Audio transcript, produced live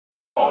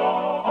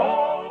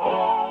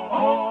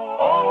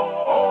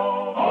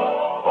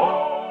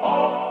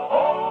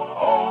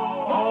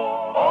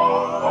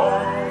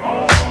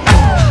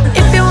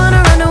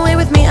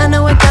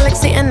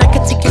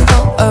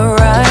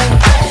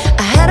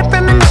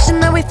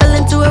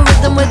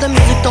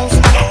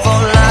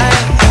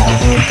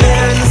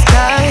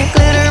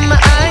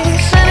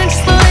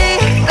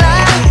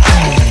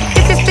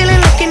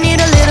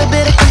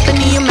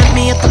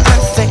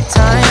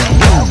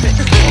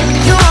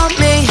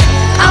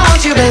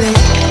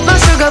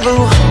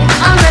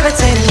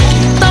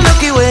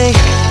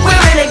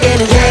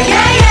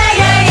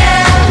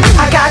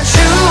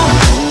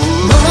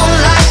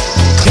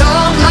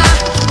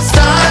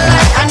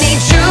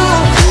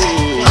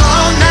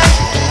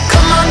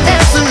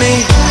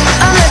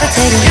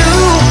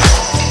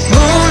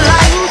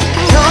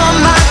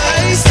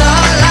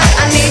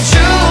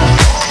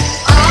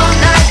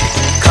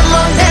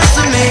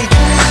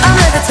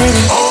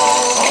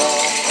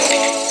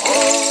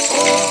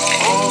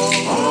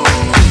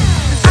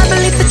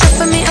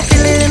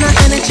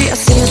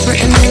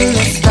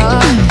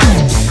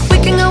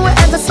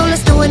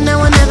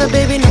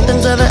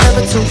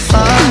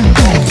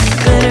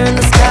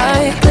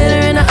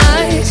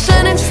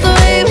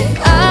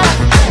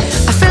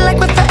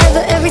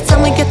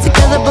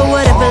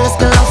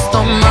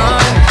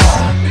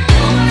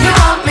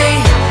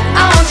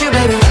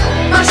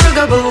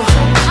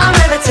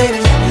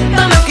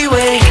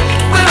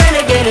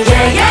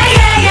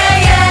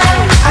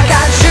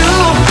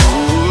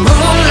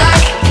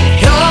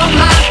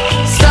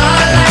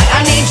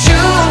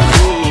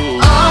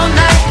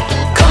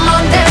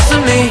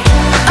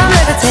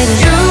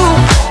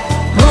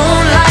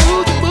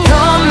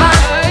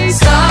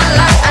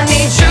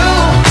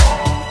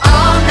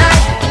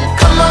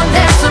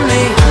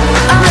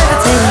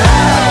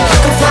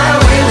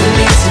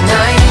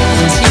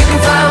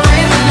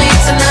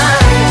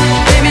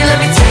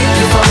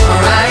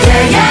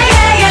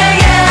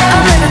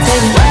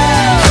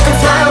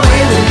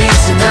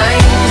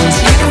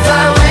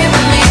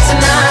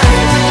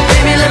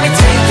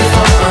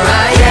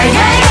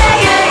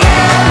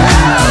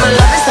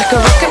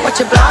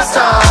blast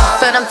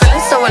off. And I'm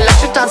feeling so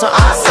electric, dance my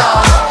ass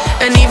off.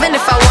 And even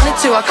if I wanted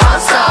to, I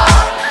can't stop.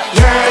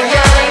 Yeah,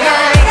 yeah,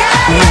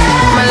 yeah,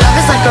 yeah. My love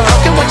is like a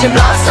rocket, watch it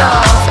blast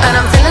off. And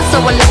I'm feeling so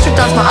electric,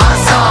 dance my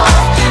ass off.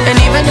 And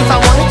even if I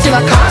wanted to,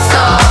 I can't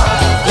stop.